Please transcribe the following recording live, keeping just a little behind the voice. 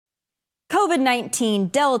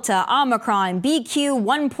COVID-19, Delta, Omicron, BQ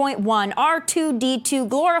 1.1, R2D2,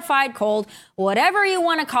 glorified cold, whatever you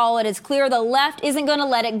want to call it, it's clear the left isn't going to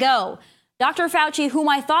let it go. Dr. Fauci, whom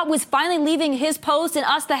I thought was finally leaving his post and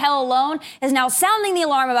us the hell alone, is now sounding the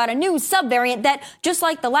alarm about a new subvariant that, just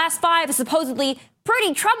like the last 5, is supposedly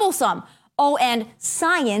pretty troublesome. Oh, and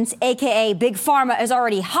science, aka Big Pharma, is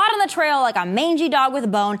already hot on the trail like a mangy dog with a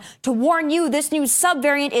bone to warn you this new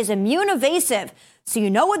subvariant is immune evasive. So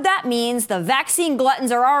you know what that means. The vaccine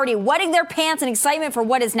gluttons are already wetting their pants in excitement for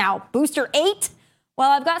what is now booster 8.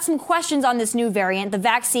 Well, I've got some questions on this new variant, the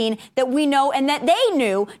vaccine that we know and that they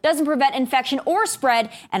knew doesn't prevent infection or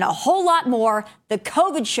spread, and a whole lot more. The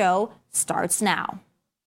COVID show starts now.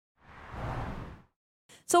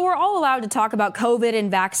 So we're all allowed to talk about COVID and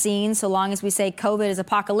vaccines so long as we say COVID is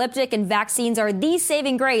apocalyptic and vaccines are the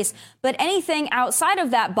saving grace. But anything outside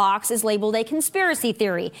of that box is labeled a conspiracy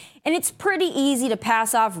theory. And it's pretty easy to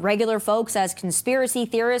pass off regular folks as conspiracy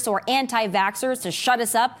theorists or anti-vaxxers to shut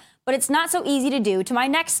us up. But it's not so easy to do to my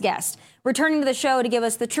next guest. Returning to the show to give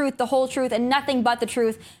us the truth, the whole truth, and nothing but the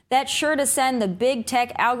truth, that's sure to send the big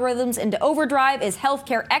tech algorithms into overdrive, is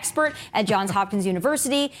healthcare expert at Johns Hopkins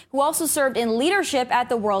University, who also served in leadership at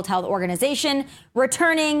the World Health Organization.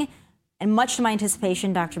 Returning, and much to my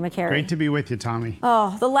anticipation, Dr. Makary. Great to be with you, Tomi.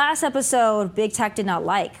 Oh, the last episode, big tech did not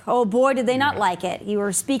like. Oh, boy, did they not like it. You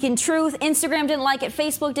were speaking truth. Instagram didn't like it.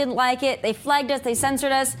 Facebook didn't like it. They flagged us. They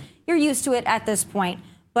censored us. You're used to it at this point.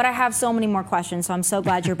 But I have so many more questions, so I'm so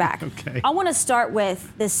glad you're back. Okay. I want to start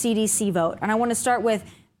with the CDC vote, and I want to start with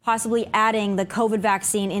possibly adding the COVID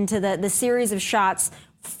vaccine into the series of shots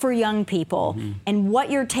for young people, and what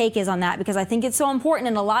your take is on that, because I think it's so important,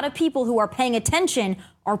 and a lot of people who are paying attention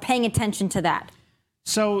to that.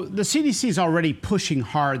 So the CDC is already pushing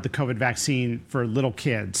hard the COVID vaccine for little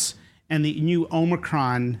kids, and the new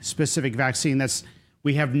Omicron specific vaccine,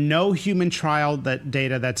 we have no human trial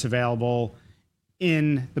data that's available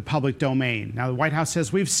in the public domain. Now, the White House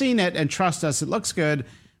says, we've seen it and trust us, it looks good,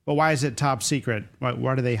 but why is it top secret?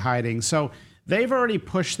 What are they hiding? So they've already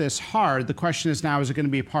pushed this hard. The question is now, is it going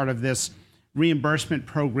to be a part of this reimbursement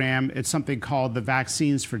program? It's something called the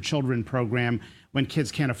Vaccines for Children program. When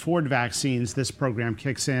kids can't afford vaccines, this program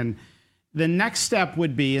kicks in. The next step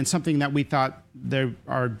would be, and something that we thought they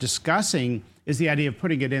are discussing, is the idea of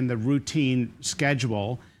putting it in the routine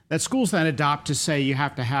schedule that schools then adopt to say you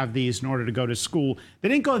have to have these in order to go to school. They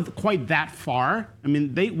didn't go quite that far. I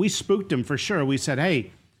mean, we spooked them for sure. We said,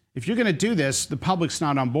 hey, if you're going to do this, the public's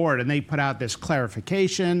not on board. And they put out this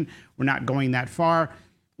clarification. We're not going that far.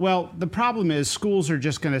 Well, the problem is schools are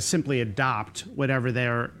just going to simply adopt whatever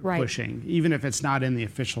they're pushing, even if it's not in the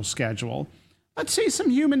official schedule. Let's see some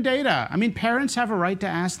human data. I mean, parents have a right to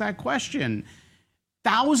ask that question.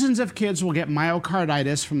 Thousands of kids will get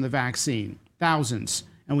myocarditis from the vaccine. Thousands.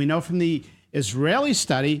 And we know from the Israeli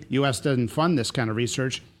study, U.S. doesn't fund this kind of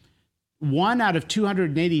research, 1 out of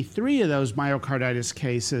 283 of those myocarditis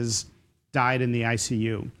cases died in the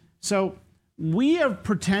ICU. So we are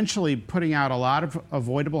potentially putting out a lot of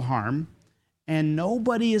avoidable harm, and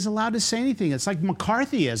nobody is allowed to say anything. It's like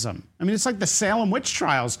McCarthyism. I mean, it's like the Salem witch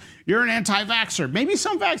trials. You're an anti-vaxxer. Maybe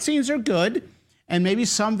some vaccines are good, and maybe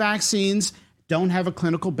some vaccines don't have a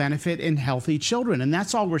clinical benefit in healthy children. And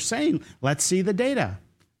that's all we're saying. Let's see the data.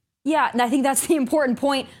 Yeah, and I think that's the important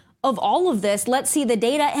point of all of this. Let's see the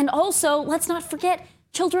data. And also, let's not forget,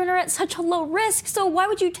 children are at such a low risk. So why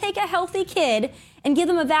would you take a healthy kid and give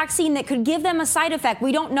them a vaccine that could give them a side effect?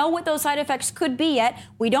 We don't know what those side effects could be yet.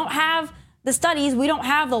 We don't have the studies. We don't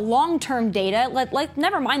have the long-term data.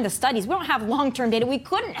 Never mind the studies. We don't have long-term data. We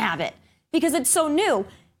couldn't have it because it's so new.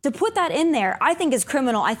 To put that in there, I think is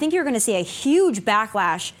criminal. I think you're going to see a huge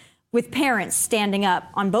backlash with parents standing up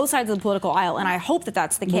on both sides of the political aisle, and I hope that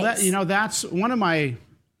that's the case. Well, that's one of my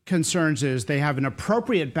concerns is they have an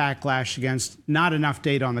appropriate backlash against not enough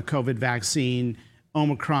data on the COVID vaccine,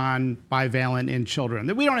 Omicron, bivalent in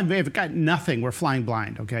children. We've got nothing. We're flying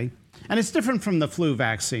blind, okay? And it's different from the flu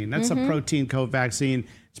vaccine. That's a protein COVID vaccine.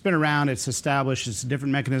 It's been around. It's established. It's a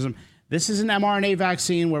different mechanism. This is an mRNA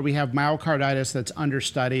vaccine where we have myocarditis that's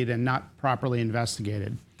understudied and not properly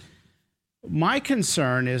investigated. My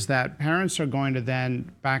concern is that parents are going to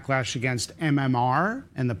then backlash against MMR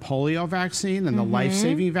and the polio vaccine and the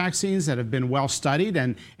life-saving vaccines that have been well studied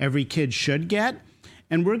and every kid should get.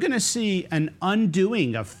 And we're going to see an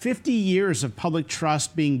undoing of 50 years of public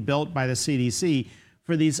trust being built by the CDC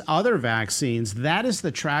for these other vaccines. That is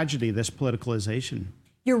the tragedy, this politicalization.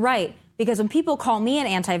 You're right. Because when people call me an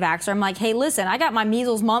anti-vaxxer, I'm like, hey, listen, I got my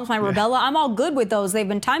measles, mumps, my rubella. I'm all good with those. They've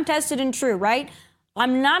been time-tested and true, right?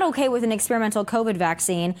 I'm not okay with an experimental COVID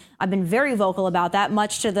vaccine. I've been very vocal about that,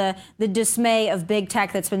 much to the dismay of big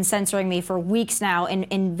tech that's been censoring me for weeks now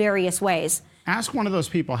in various ways. Ask one of those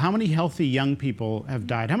people, how many healthy young people have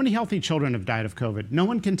died? How many healthy children have died of COVID? No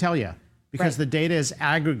one can tell you because the data is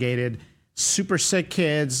aggregated. Super sick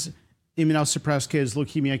kids, immunosuppressed kids,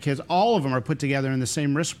 leukemia kids, all of them are put together in the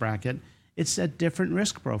same risk bracket. It's a different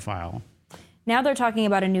risk profile. Now they're talking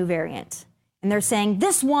about a new variant. And they're saying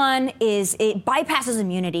this one it bypasses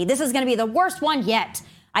immunity. This is going to be the worst one yet.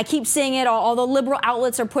 I keep seeing it. All the liberal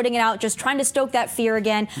outlets are putting it out, just trying to stoke that fear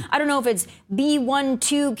again. I don't know if it's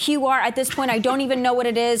B12QR. At this point, I don't even know what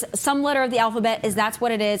it is. Some letter of the alphabet that's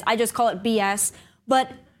what it is. I just call it BS.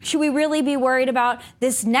 But should we really be worried about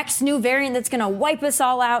this next new variant that's going to wipe us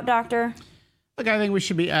all out, Doctor? Look, I think we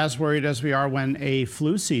should be as worried as we are when a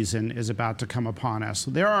flu season is about to come upon us.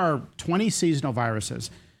 There are 20 seasonal viruses,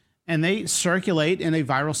 and they circulate in a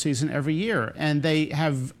viral season every year, and they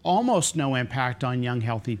have almost no impact on young,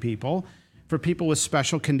 healthy people. For people with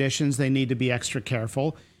special conditions, they need to be extra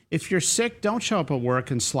careful. If you're sick, don't show up at work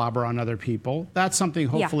and slobber on other people. That's something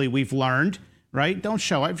hopefully we've learned, right? Don't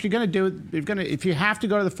show up. If you're going to do it, if you have to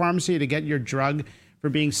go to the pharmacy to get your drug for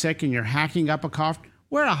being sick and you're hacking up a cough,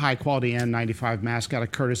 wear a high-quality N95 mask out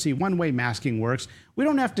of courtesy. One-way masking works. We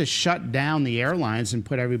don't have to shut down the airlines and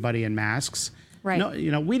put everybody in masks. Right.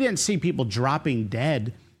 No, we didn't see people dropping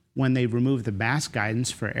dead when they removed the mask guidance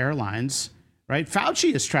for airlines, right?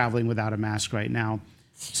 Fauci is traveling without a mask right now.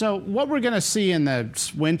 So what we're going to see in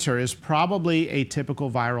the winter is probably a typical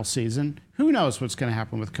viral season. Who knows what's going to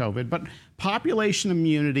happen with COVID? But population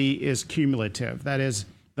immunity is cumulative. That is,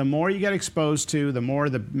 the more you get exposed to, the more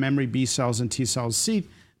the memory B cells and T cells see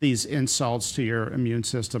these insults to your immune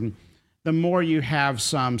system, the more you have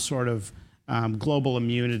some sort of global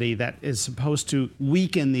immunity that is supposed to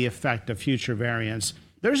weaken the effect of future variants.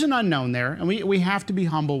 There's an unknown there, and we have to be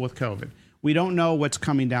humble with COVID. We don't know what's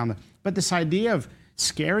coming down. But this idea of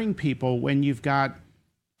scaring people when you've got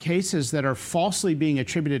cases that are falsely being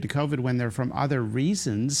attributed to COVID when they're from other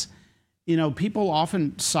reasons, people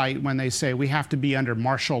often cite when they say we have to be under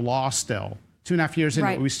martial law still. 2.5 years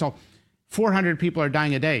into it, we still 400 people are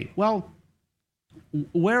dying a day. Well,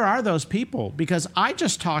 where are those people? Because I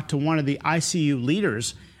just talked to one of the ICU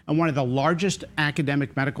leaders at one of the largest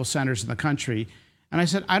academic medical centers in the country. And I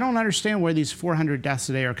said, I don't understand where these 400 deaths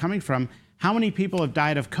a day are coming from. How many people have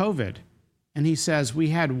died of COVID? And he says, we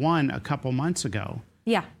had one a couple months ago.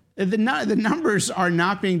 Yeah. The numbers are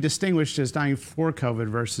not being distinguished as dying for COVID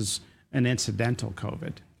versus an incidental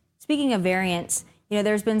COVID. Speaking of variants,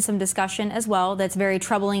 there's been some discussion as well that's very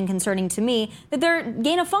troubling and concerning to me that they're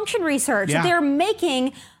gain-of-function research, that they're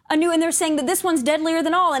making a new, and they're saying that this one's deadlier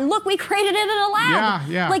than all. And look, we created it in a lab.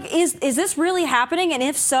 Yeah. Like, is this really happening? And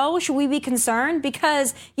if so, should we be concerned?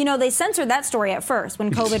 Because, they censored that story at first when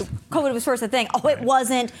COVID was first a thing. Oh, it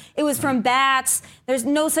wasn't. It was from bats. There's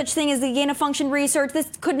no such thing as the gain-of-function research. This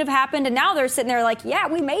couldn't have happened. And now they're sitting there like, yeah,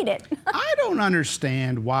 we made it. I don't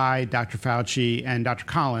understand why Dr. Fauci and Dr.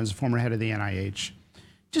 Collins, former head of the NIH,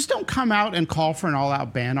 just don't come out and call for an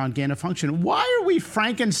all-out ban on gain-of-function. Why are we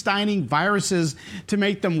Frankensteining viruses to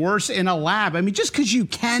make them worse in a lab? I mean, just because you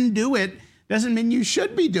can do it doesn't mean you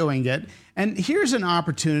should be doing it. And here's an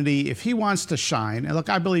opportunity if he wants to shine. And look,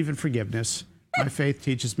 I believe in forgiveness. My faith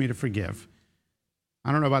teaches me to forgive.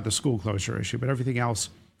 I don't know about the school closure issue, but everything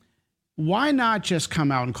else. Why not just come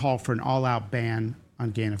out and call for an all-out ban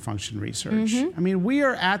on gain-of-function research? I mean, we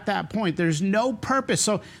are at that point. There's no purpose.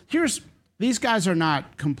 So these guys are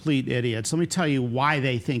not complete idiots. Let me tell you why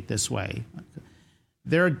they think this way.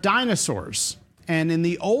 They're dinosaurs. And in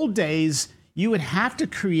the old days, you would have to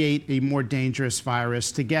create a more dangerous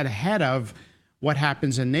virus to get ahead of what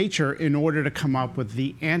happens in nature in order to come up with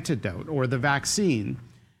the antidote or the vaccine.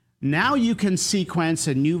 Now you can sequence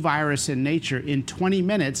a new virus in nature in 20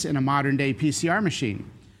 minutes in a modern-day PCR machine.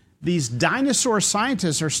 These dinosaur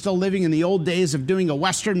scientists are still living in the old days of doing a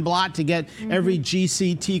Western blot to get every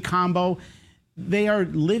GCT combo. They are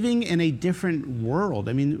living in a different world.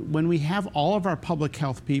 I mean, when we have all of our public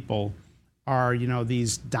health people are,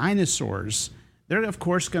 these dinosaurs, they're, of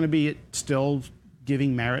course, going to be still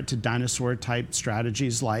giving merit to dinosaur-type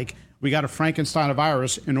strategies like we got to Frankenstein a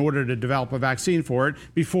virus in order to develop a vaccine for it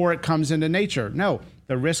before it comes into nature. No.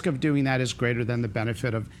 The risk of doing that is greater than the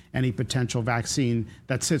benefit of any potential vaccine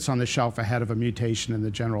that sits on the shelf ahead of a mutation in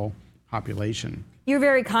the general population. You're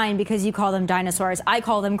very kind because you call them dinosaurs. I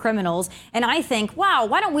call them criminals. And I think, wow,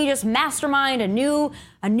 why don't we just mastermind a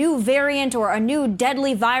new variant or a new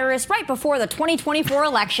deadly virus right before the 2024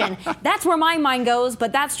 election? That's where my mind goes,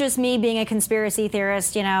 but that's just me being a conspiracy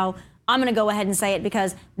theorist, I'm going to go ahead and say it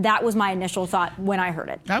because that was my initial thought when I heard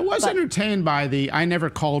it. I was entertained by the "I never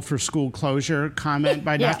called for school closure" comment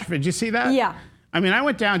by Dr. Did you see that? Yeah. I mean, I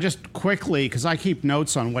went down just quickly because I keep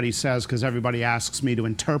notes on what he says because everybody asks me to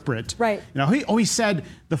interpret. Right. You know, he said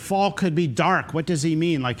the fall could be dark. What does he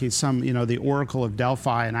mean? Like he's some, the Oracle of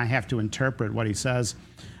Delphi, and I have to interpret what he says.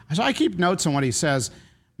 So I keep notes on what he says.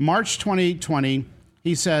 March 2020,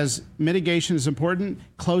 he says mitigation is important.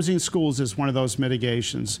 Closing schools is one of those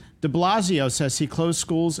mitigations. De Blasio says he closed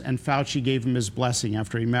schools and Fauci gave him his blessing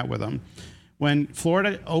after he met with him. When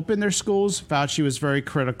Florida opened their schools, Fauci was very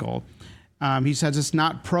critical. He says it's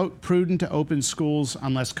not prudent to open schools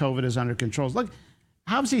unless COVID is under control. Look,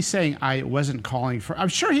 how's he saying I wasn't calling for? I'm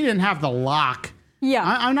sure he didn't have the lock. Yeah.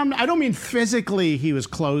 I don't mean physically he was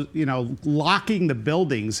locking the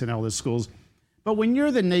buildings in all the schools. But when you're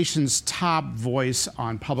the nation's top voice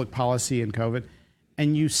on public policy and COVID,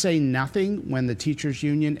 and you say nothing when the teachers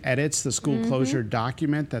union edits the school closure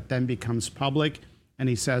document that then becomes public, and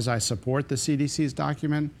he says, I support the CDC's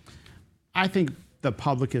document, I think the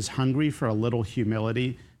public is hungry for a little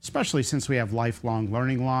humility, especially since we have lifelong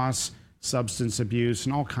learning loss, substance abuse,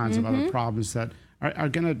 and all kinds of other problems that are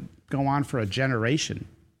going to go on for a generation.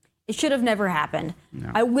 It should have never happened.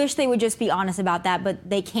 No. I wish they would just be honest about that, but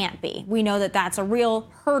they can't be. We know that that's a real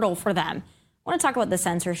hurdle for them. I want to talk about the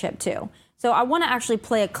censorship, too. So I want to actually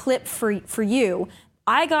play a clip for you.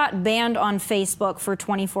 I got banned on Facebook for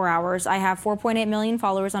 24 hours. I have 4.8 million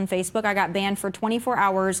followers on Facebook. I got banned for 24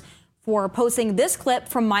 hours for posting this clip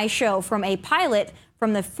from my show from a pilot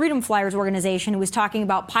from the Freedom Flyers organization who was talking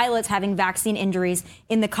about pilots having vaccine injuries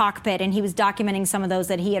in the cockpit, and he was documenting some of those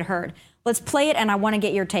that he had heard. Let's play it, and I want to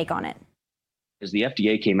get your take on it. As the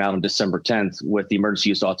FDA came out on December 10th with the emergency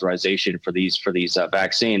use authorization for these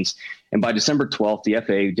vaccines, and by December 12th, the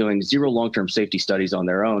FAA doing 0 long-term safety studies on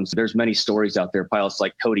their own. So there's many stories out there, pilots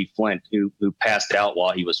like Cody Flint, who passed out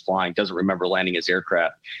while he was flying, doesn't remember landing his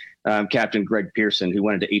aircraft. Captain Greg Pearson, who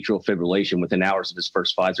went into atrial fibrillation within hours of his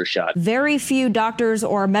first Pfizer shot. Very few doctors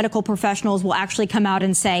or medical professionals will actually come out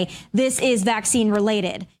and say, this is vaccine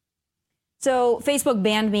related. So Facebook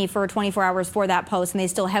banned me for 24 hours for that post, and they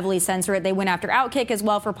still heavily censor it. They went after Outkick as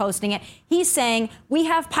well for posting it. He's saying we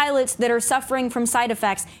have pilots that are suffering from side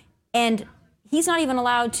effects, and he's not even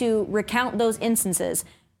allowed to recount those instances.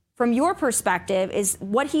 From your perspective, is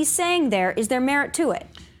what he's saying there, is there merit to it?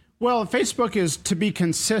 Well, Facebook is, to be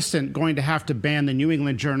consistent, going to have to ban the New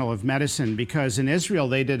England Journal of Medicine because in Israel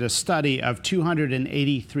they did a study of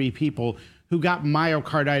 283 people who got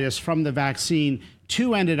myocarditis from the vaccine.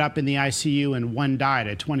 2 ended up in the ICU and 1 died,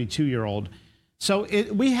 a 22-year-old. So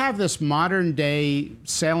we have this modern-day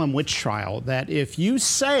Salem witch trial that if you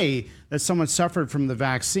say that someone suffered from the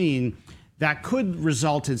vaccine, that could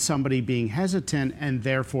result in somebody being hesitant and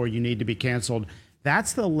therefore you need to be canceled.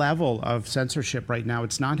 That's the level of censorship right now.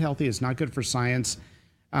 It's not healthy. It's not good for science.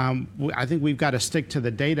 I think we've got to stick to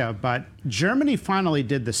the data. But Germany finally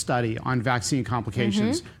did the study on vaccine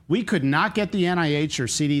complications. We could not get the NIH or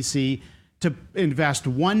CDC to invest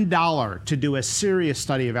 $1 to do a serious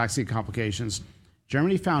study of vaccine complications.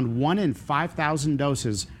 Germany found 1 in 5,000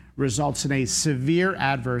 doses results in a severe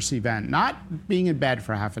adverse event, not being in bed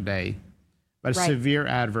for half a day, but a severe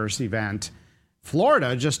adverse event.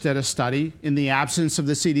 Florida just did a study in the absence of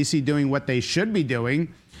the CDC doing what they should be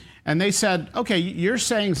doing. And they said, okay, you're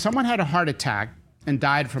saying someone had a heart attack and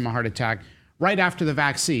died from a heart attack right after the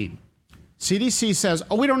vaccine. CDC says,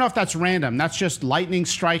 oh, we don't know if that's random. That's just lightning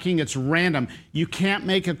striking. It's random. You can't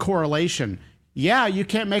make a correlation. Yeah, you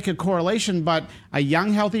can't make a correlation, but a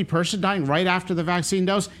young, healthy person dying right after the vaccine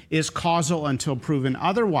dose is causal until proven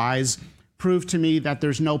otherwise. Prove to me that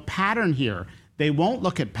there's no pattern here. They won't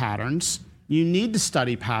look at patterns. You need to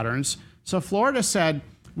study patterns. So Florida said,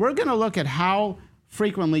 we're going to look at how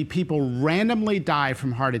frequently people randomly die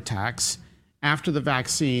from heart attacks after the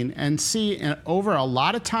vaccine and see over a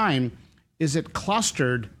lot of time, is it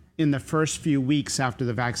clustered in the first few weeks after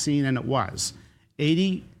the vaccine? And it was.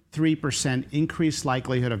 83% increased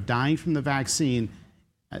likelihood of dying from the vaccine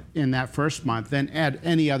in that first month than at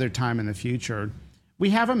any other time in the future. We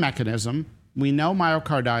have a mechanism. We know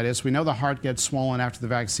myocarditis. We know the heart gets swollen after the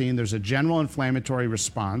vaccine. There's a general inflammatory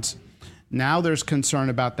response. Now there's concern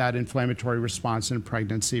about that inflammatory response in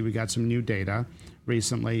pregnancy. We got some new data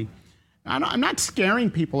recently. I'm not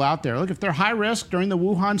scaring people out there. Look, if they're high risk during the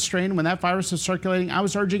Wuhan strain when that virus is circulating, I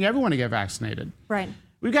was urging everyone to get vaccinated. Right.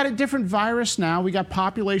 We've got a different virus now. We got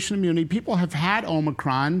population immunity. People have had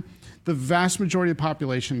Omicron. The vast majority of the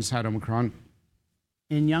population has had Omicron.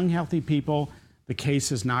 In young, healthy people, the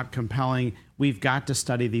case is not compelling. We've got to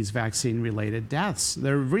study these vaccine-related deaths.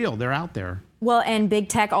 They're real. They're out there. Well, and big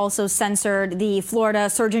tech also censored the Florida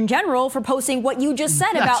Surgeon General for posting what you just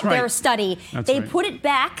said about their study. They put it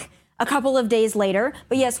back a couple of days later,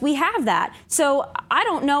 but yes, we have that. So I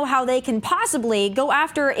don't know how they can possibly go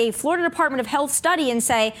after a Florida Department of Health study and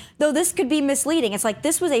say, though this could be misleading. It's like,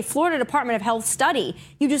 this was a Florida Department of Health study.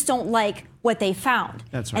 You just don't like what they found.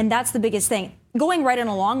 That's right. And that's the biggest thing. Going right in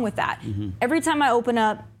along with that, every time I open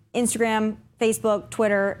up Instagram, Facebook,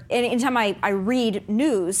 Twitter, and anytime I read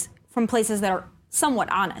news from places that are somewhat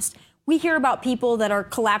honest, we hear about people that are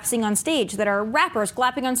collapsing on stage, that are rappers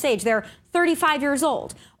collapsing on stage. They're 35 years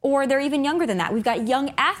old, or they're even younger than that. We've got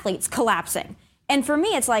young athletes collapsing. And for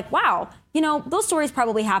me, it's like, wow, you know, those stories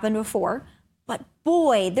probably happened before, but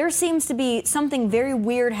boy, there seems to be something very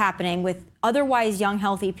weird happening with otherwise young,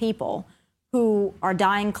 healthy people who are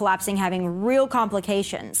dying, collapsing, having real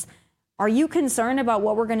complications. Are you concerned about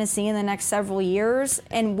what we're going to see in the next several years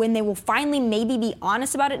and when they will finally maybe be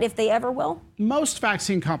honest about it, if they ever will? Most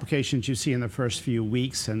vaccine complications you see in the first few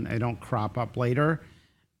weeks and they don't crop up later.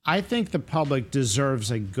 I think the public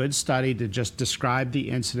deserves a good study to just describe the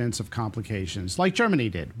incidence of complications, like Germany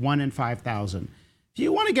did, 1 in 5,000. If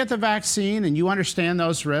you want to get the vaccine and you understand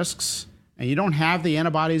those risks and you don't have the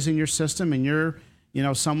antibodies in your system and you're, you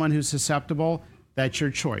know, someone who's susceptible, that's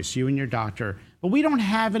your choice, you and your doctor. But we don't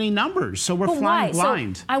have any numbers, so we're flying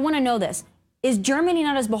blind. So I want to know this. Is Germany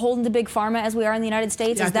not as beholden to big pharma as we are in the United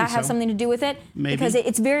States? Yeah, Does that have something to do with it? Maybe. Because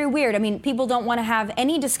it's very weird. I mean, people don't want to have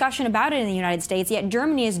any discussion about it in the United States, yet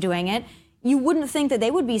Germany is doing it. You wouldn't think that they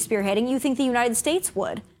would be spearheading. You think the United States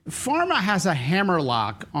would. Pharma has a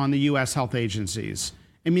hammerlock on the U.S. health agencies.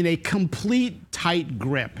 I mean, a complete tight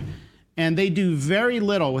grip. And they do very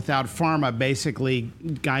little without pharma basically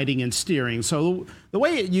guiding and steering. So the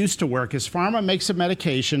way it used to work is pharma makes a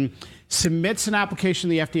medication, submits an application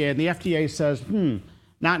to the FDA, and the FDA says,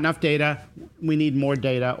 not enough data, we need more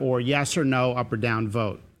data, or yes or no, up or down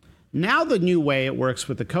vote. Now the new way it works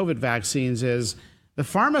with the COVID vaccines is the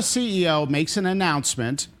pharma CEO makes an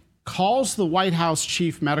announcement, calls the White House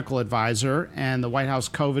chief medical advisor and the White House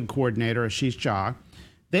COVID coordinator, Ashish Jha.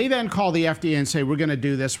 They then call the FDA and say, we're going to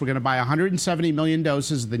do this. We're going to buy 170 million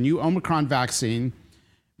doses of the new Omicron vaccine.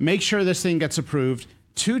 Make sure this thing gets approved.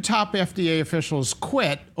 2 top FDA officials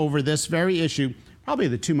quit over this very issue, probably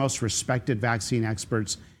the 2 most respected vaccine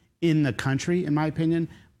experts in the country, in my opinion.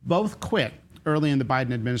 Both quit early in the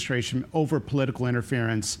Biden administration over political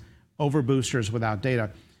interference, over boosters without data.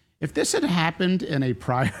 If this had happened in a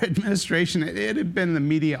prior administration, it had been the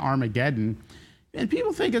media Armageddon. And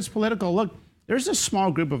people think it's political. Look, there's a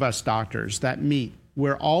small group of us doctors that meet.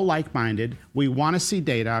 We're all like-minded. We want to see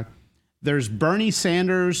data. There's Bernie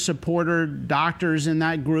Sanders supporter doctors in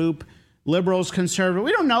that group, liberals, conservatives.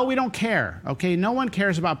 We don't know. We don't care. Okay, no one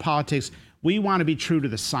cares about politics. We want to be true to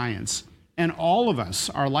the science. And all of us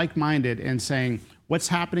are like-minded in saying what's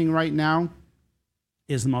happening right now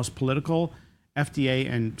is the most political FDA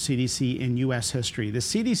and CDC in U.S. history. The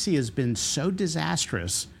CDC has been so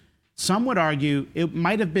disastrous. Some would argue it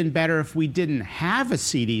might have been better if we didn't have a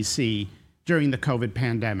CDC during the COVID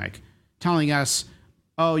pandemic, telling us,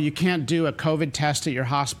 oh, you can't do a COVID test at your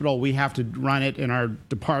hospital. We have to run it in our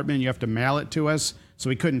department. You have to mail it to us. So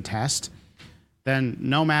we couldn't test. Then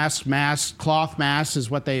no mask, cloth masks is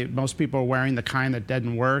what most people are wearing, the kind that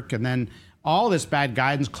didn't work. And then all this bad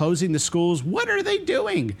guidance, closing the schools. What are they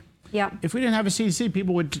doing? Yeah. If we didn't have a CDC,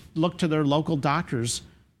 people would look to their local doctors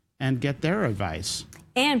and get their advice.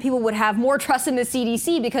 And people would have more trust in the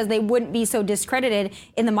CDC because they wouldn't be so discredited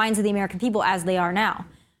in the minds of the American people as they are now.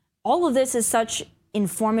 All of this is such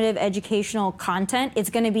informative, educational content. It's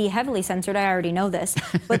going to be heavily censored. I already know this.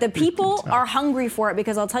 But the people are hungry for it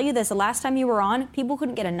because I'll tell you this, the last time you were on, people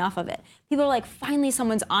couldn't get enough of it. People are like, finally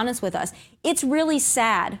someone's honest with us. It's really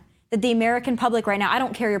sad that the American public right now, I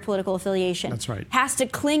don't care your political affiliation, that's right, has to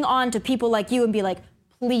cling on to people like you and be like,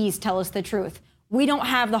 please tell us the truth. We don't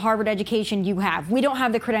have the Harvard education you have. We don't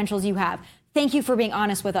have the credentials you have. Thank you for being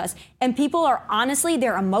honest with us. And people are honestly,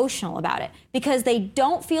 they're emotional about it because they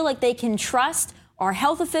don't feel like they can trust our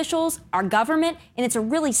health officials, our government, and it's a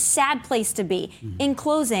really sad place to be. In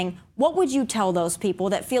closing, what would you tell those people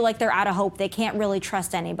that feel like they're out of hope, they can't really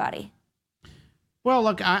trust anybody? Well,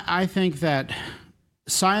 look, I think that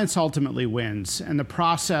science ultimately wins, and the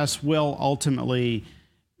process will ultimately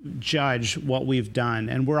judge what we've done.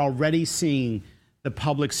 And we're already seeing the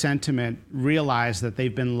public sentiment realize that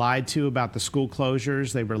they've been lied to about the school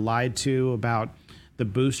closures. They were lied to about the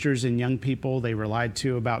boosters in young people. They were lied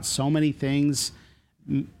to about so many things.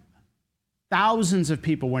 Thousands of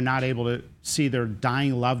people were not able to see their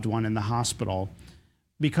dying loved one in the hospital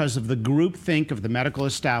because of the groupthink of the medical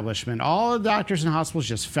establishment. All the doctors and hospitals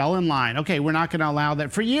just fell in line. Okay, we're not going to allow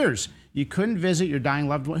that. For years, You couldn't visit your dying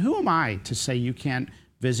loved one. Who am I to say you can't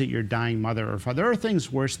visit your dying mother or father? There are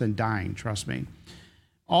things worse than dying, trust me.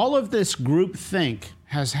 All of this groupthink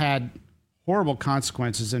has had horrible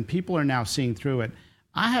consequences, and people are now seeing through it.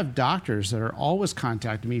 I have doctors that are always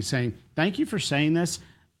contacting me saying, thank you for saying this.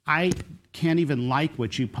 I can't even like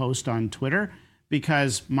what you post on Twitter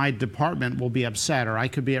because my department will be upset, or I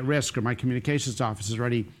could be at risk, or my communications office has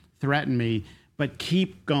already threatened me. But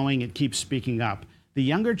keep going and keep speaking up. The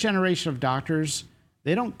younger generation of doctors,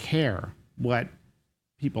 they don't care what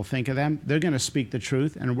people think of them. They're going to speak the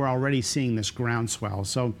truth, and we're already seeing this groundswell.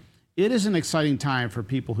 So it is an exciting time for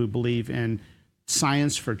people who believe in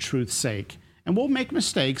science for truth's sake. And we'll make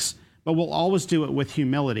mistakes, but we'll always do it with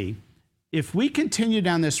humility. If we continue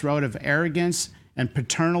down this road of arrogance and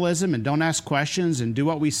paternalism and don't ask questions and do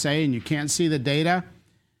what we say and you can't see the data,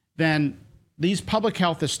 then these public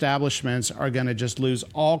health establishments are going to just lose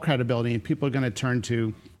all credibility, and people are going to turn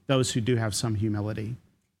to those who do have some humility.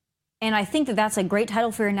 And I think that that's a great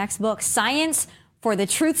title for your next book, Science for the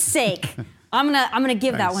Truth's Sake. I'm gonna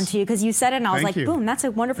give that one to you because you said it, and I was like, boom, that's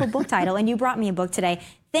a wonderful book title. And you brought me a book today.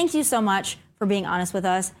 Thank you so much for being honest with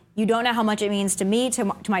us. You don't know how much it means to me,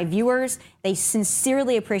 to my viewers. They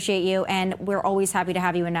sincerely appreciate you, and we're always happy to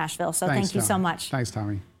have you in Nashville. So thank you so much. Thanks,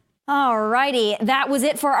 Tomi. All righty, that was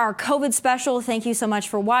it for our COVID special. Thank you so much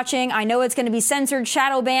for watching. I know it's going to be censored,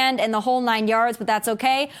 shadow banned, and the whole 9 yards, but that's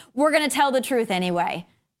okay. We're going to tell the truth anyway.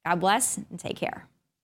 God bless and take care.